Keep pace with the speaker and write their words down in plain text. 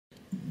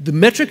the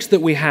metrics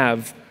that we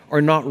have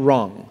are not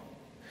wrong.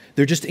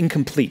 They're just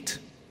incomplete,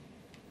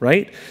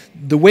 right?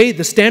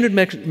 The standard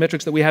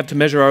metrics that we have to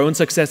measure our own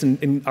success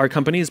in our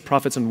companies,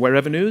 profits and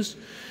revenues,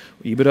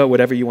 EBITDA,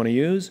 whatever you want to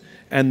use,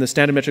 and the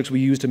standard metrics we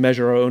use to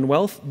measure our own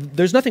wealth,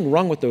 there's nothing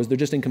wrong with those. They're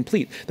just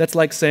incomplete. That's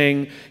like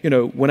saying,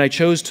 when I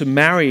chose to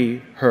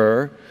marry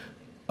her,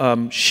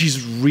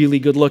 she's really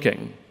good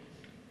looking.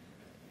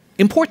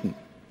 Important.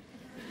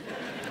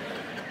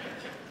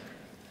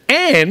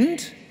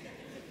 And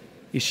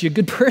is she a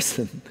good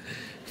person?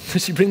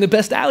 Does she bring the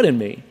best out in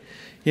me?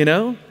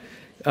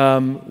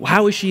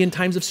 How is she in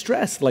times of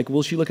stress? Like,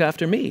 will she look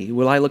after me?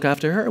 Will I look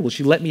after her? Will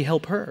she let me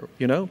help her?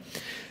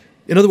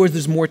 In other words,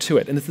 there's more to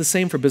it, and it's the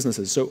same for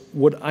businesses. So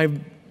what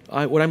I'm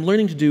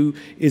learning to do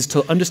is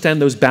to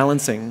understand those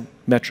balancing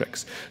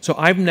metrics. So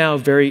I'm now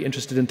very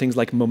interested in things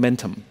like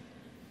momentum,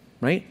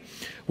 right?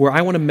 Where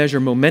I want to measure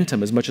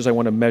momentum as much as I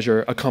want to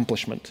measure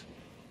accomplishment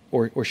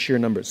or sheer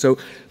numbers. So,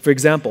 for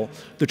example,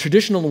 the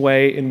traditional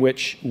way in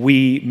which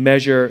we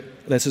measure,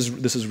 this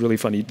is really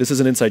funny. This is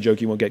an inside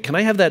joke you won't get. Can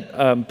I have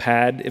that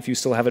pad, if you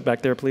still have it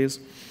back there, please?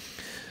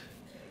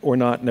 Or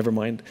not, never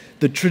mind.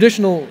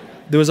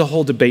 There was a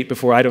whole debate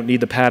before, I don't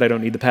need the pad,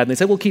 and they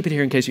said, well, keep it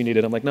here in case you need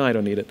it. I'm like, no, I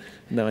don't need it.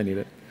 No, I need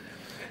it.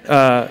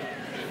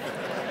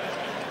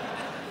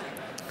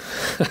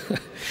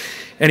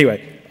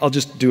 Anyway, I'll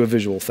just do a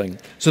visual thing.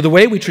 So the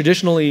way we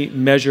traditionally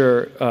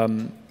measure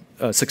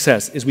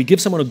success is we give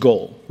someone a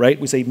goal, right?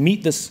 We say,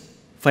 meet this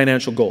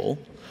financial goal.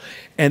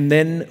 And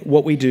then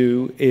what we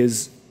do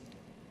is,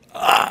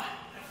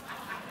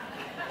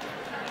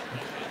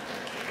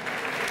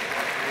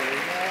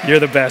 you're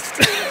the best.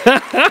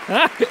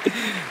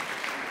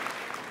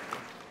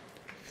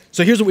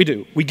 So here's what we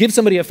do. We give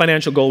somebody a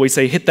financial goal. We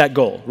say, hit that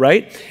goal,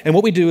 right? And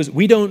what we do is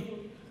we don't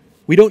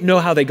know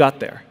how they got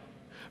there,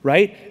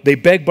 right? They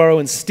beg, borrow,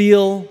 and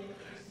steal.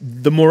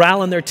 The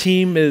morale on their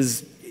team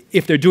is,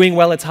 if they're doing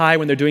well, it's high.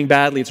 When they're doing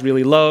badly, it's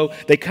really low.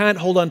 They can't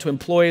hold on to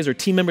employees or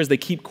team members. They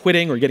keep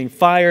quitting or getting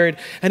fired.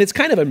 And it's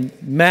kind of a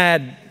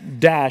mad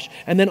dash.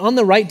 And then on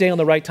the right day, on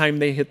the right time,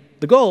 they hit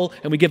the goal,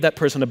 and we give that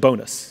person a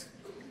bonus.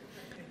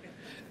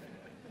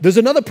 There's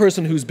another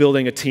person who's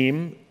building a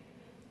team.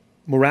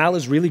 Morale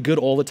is really good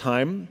all the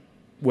time,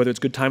 whether it's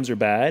good times or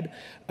bad.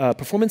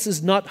 Performance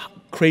is not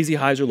crazy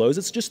highs or lows.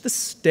 It's just the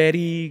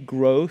steady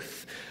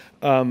growth.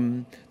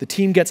 The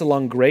team gets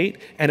along great.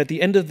 And at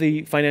the end of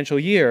the financial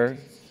year,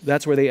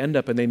 that's where they end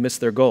up and they miss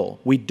their goal.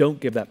 We don't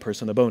give that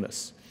person a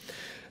bonus.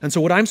 And so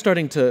what I'm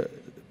starting to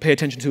pay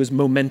attention to is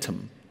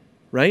momentum,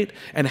 right?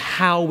 And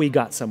how we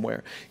got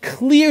somewhere.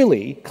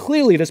 Clearly,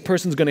 this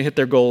person's going to hit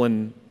their goal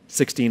in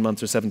 16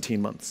 months or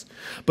 17 months.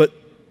 But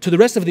to the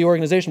rest of the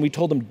organization, we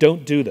told them,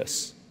 don't do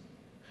this.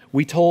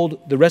 We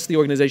told the rest of the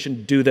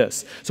organization, do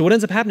this. So what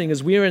ends up happening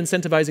is we are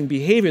incentivizing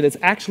behavior that's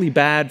actually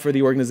bad for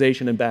the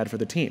organization and bad for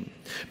the team,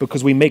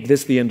 because we make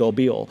this the end-all,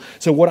 be-all.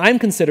 So what I'm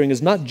considering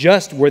is not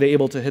just were they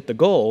able to hit the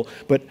goal,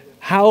 but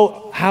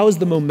how's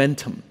the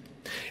momentum?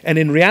 And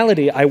in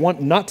reality, I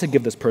want not to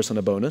give this person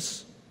a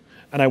bonus,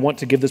 and I want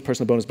to give this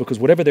person a bonus because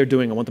whatever they're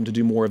doing, I want them to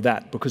do more of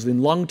that. Because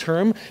in long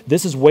term,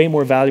 this is way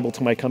more valuable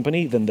to my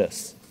company than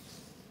this.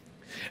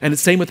 And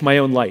it's the same with my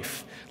own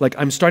life. Like,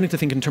 I'm starting to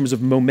think in terms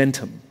of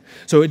momentum.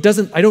 So I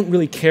don't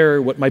really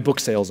care what my book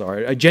sales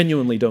are. I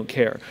genuinely don't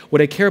care.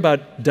 What I care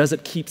about, does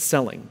it keep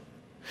selling?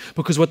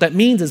 Because what that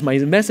means is my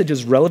message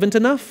is relevant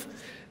enough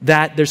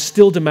that there's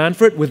still demand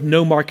for it with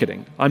no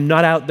marketing. I'm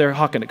not out there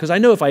hawking it. Because I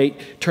know if I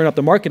turn up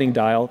the marketing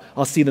dial,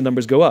 I'll see the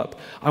numbers go up.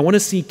 I want to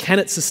see, can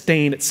it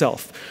sustain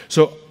itself?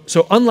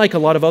 So unlike a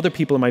lot of other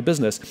people in my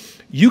business,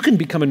 you can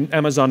become an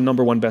Amazon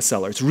 #1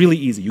 bestseller. It's really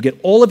easy. You get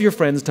all of your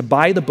friends to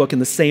buy the book in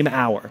the same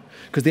hour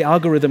because the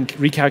algorithm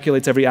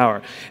recalculates every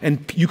hour.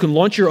 And you can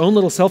launch your own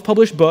little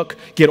self-published book,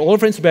 get all your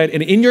friends to buy it,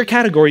 and in your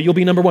category, you'll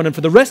be #1. And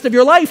for the rest of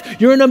your life,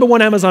 you're a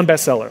 #1 Amazon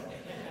bestseller.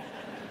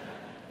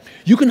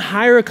 You can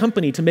hire a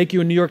company to make you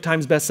a New York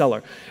Times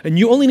bestseller. And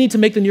you only need to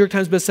make the New York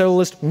Times bestseller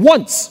list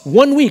once,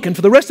 1 week, and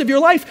for the rest of your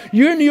life,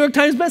 you're a New York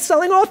Times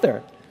bestselling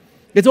author.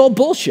 It's all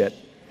bullshit.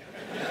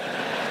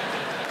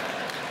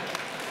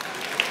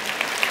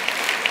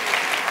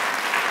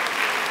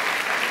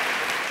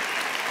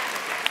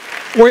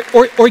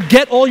 Or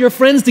get all your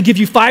friends to give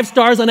you 5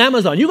 stars on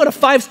Amazon. You got a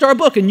 5-star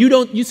book and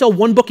you sell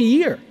 1 book a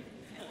year.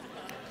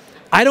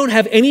 I don't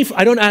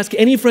ask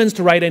any friends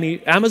to write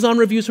any Amazon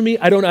reviews for me.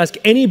 I don't ask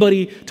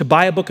anybody to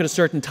buy a book at a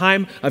certain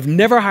time. I've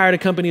never hired a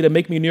company to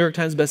make me a New York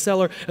Times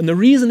bestseller. And the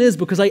reason is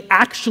because I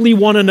actually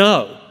want to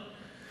know.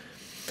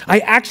 I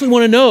actually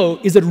want to know,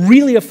 is it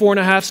really a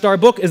 4.5-star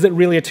book? Is it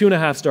really a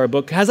 2.5-star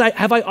book?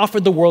 Have I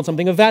offered the world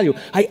something of value?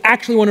 I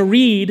actually want to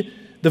read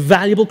the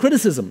valuable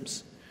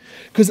criticisms.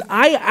 Because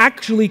I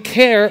actually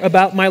care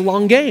about my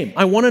long game.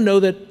 I want to know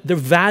that the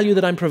value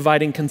that I'm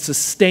providing can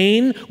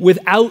sustain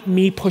without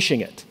me pushing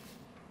it.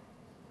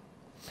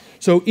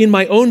 So in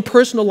my own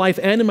personal life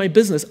and in my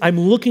business, I'm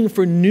looking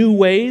for new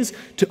ways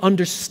to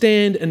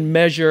understand and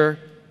measure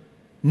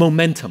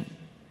momentum.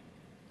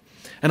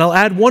 And I'll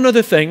add one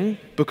other thing,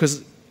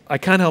 because I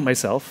can't help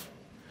myself.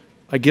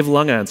 I give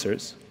long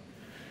answers.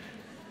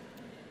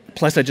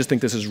 Plus, I just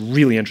think this is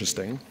really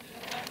interesting.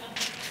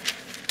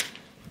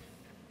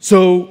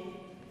 So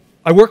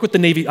I've worked with the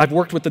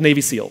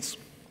Navy SEALs,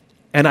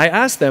 and I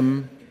asked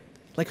them,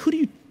 like, how do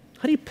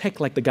you pick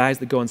like the guys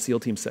that go on SEAL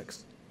Team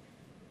 6?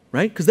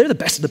 Right? Because they're the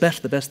best of the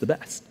best, the best, the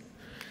best.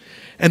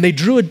 And they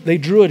drew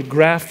a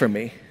graph for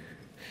me.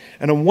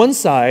 And on one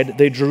side,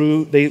 they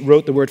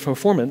wrote the word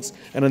performance,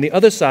 and on the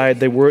other side,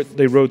 they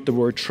wrote the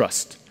word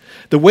trust.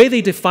 The way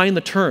they define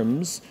the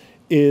terms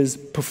is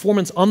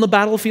performance on the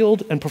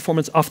battlefield and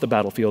performance off the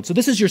battlefield. So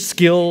this is your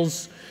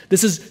skills.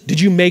 This is, did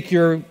you make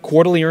your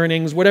quarterly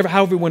earnings, whatever,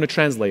 however you want to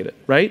translate it,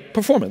 right?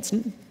 Performance,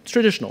 it's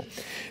traditional.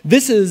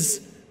 This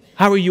is,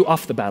 how are you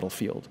off the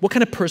battlefield? What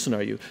kind of person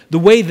are you? The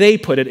way they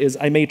put it is,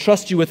 I may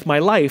trust you with my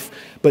life,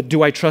 but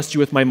do I trust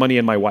you with my money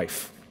and my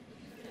wife?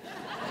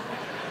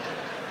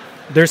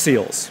 They're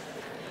SEALs.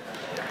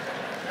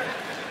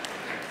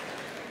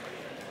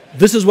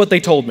 This is what they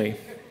told me.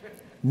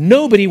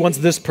 Nobody wants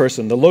this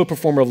person, the low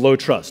performer of low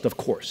trust, of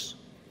course.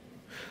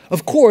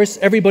 Of course,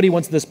 everybody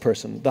wants this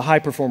person, the high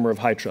performer of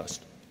high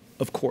trust.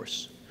 Of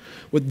course.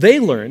 What they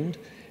learned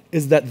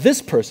is that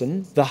this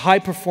person, the high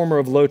performer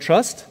of low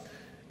trust,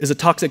 is a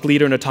toxic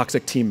leader and a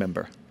toxic team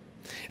member.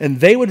 And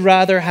they would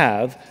rather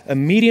have a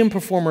medium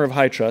performer of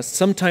high trust,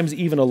 sometimes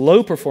even a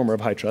low performer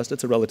of high trust,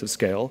 it's a relative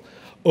scale,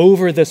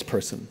 over this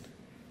person.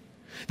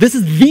 This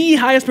is the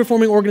highest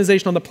performing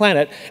organization on the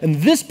planet, and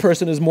this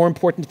person is more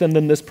important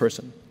than this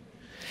person.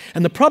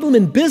 And the problem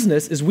in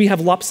business is we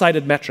have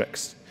lopsided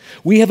metrics.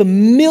 We have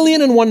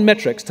 1,000,001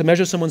 metrics to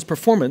measure someone's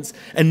performance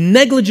and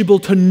negligible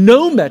to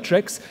no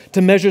metrics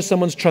to measure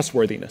someone's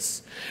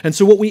trustworthiness. And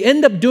so what we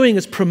end up doing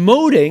is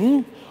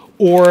promoting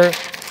or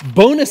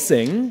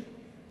bonusing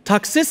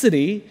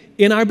toxicity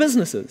in our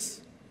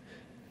businesses,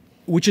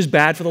 which is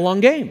bad for the long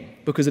game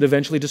because it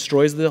eventually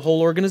destroys the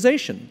whole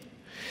organization.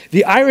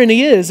 The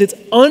irony is it's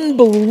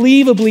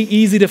unbelievably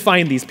easy to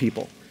find these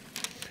people.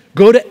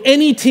 Go to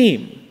any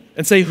team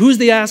and say, who's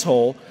the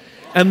asshole?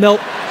 And they'll...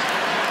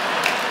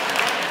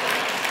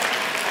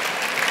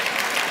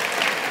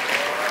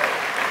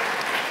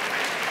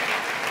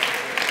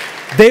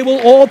 they will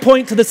all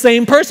point to the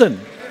same person.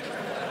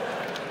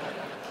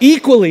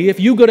 Equally, if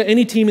you go to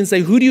any team and say,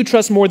 who do you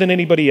trust more than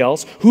anybody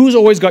else? Who's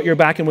always got your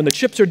back? And when the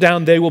chips are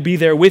down, they will be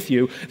there with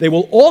you. They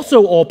will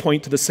also all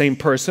point to the same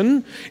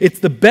person. It's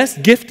the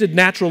best gifted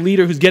natural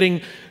leader who's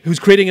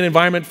creating an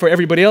environment for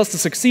everybody else to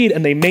succeed,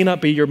 and they may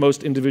not be your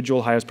most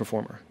individual highest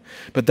performer.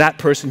 But that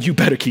person, you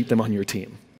better keep them on your team.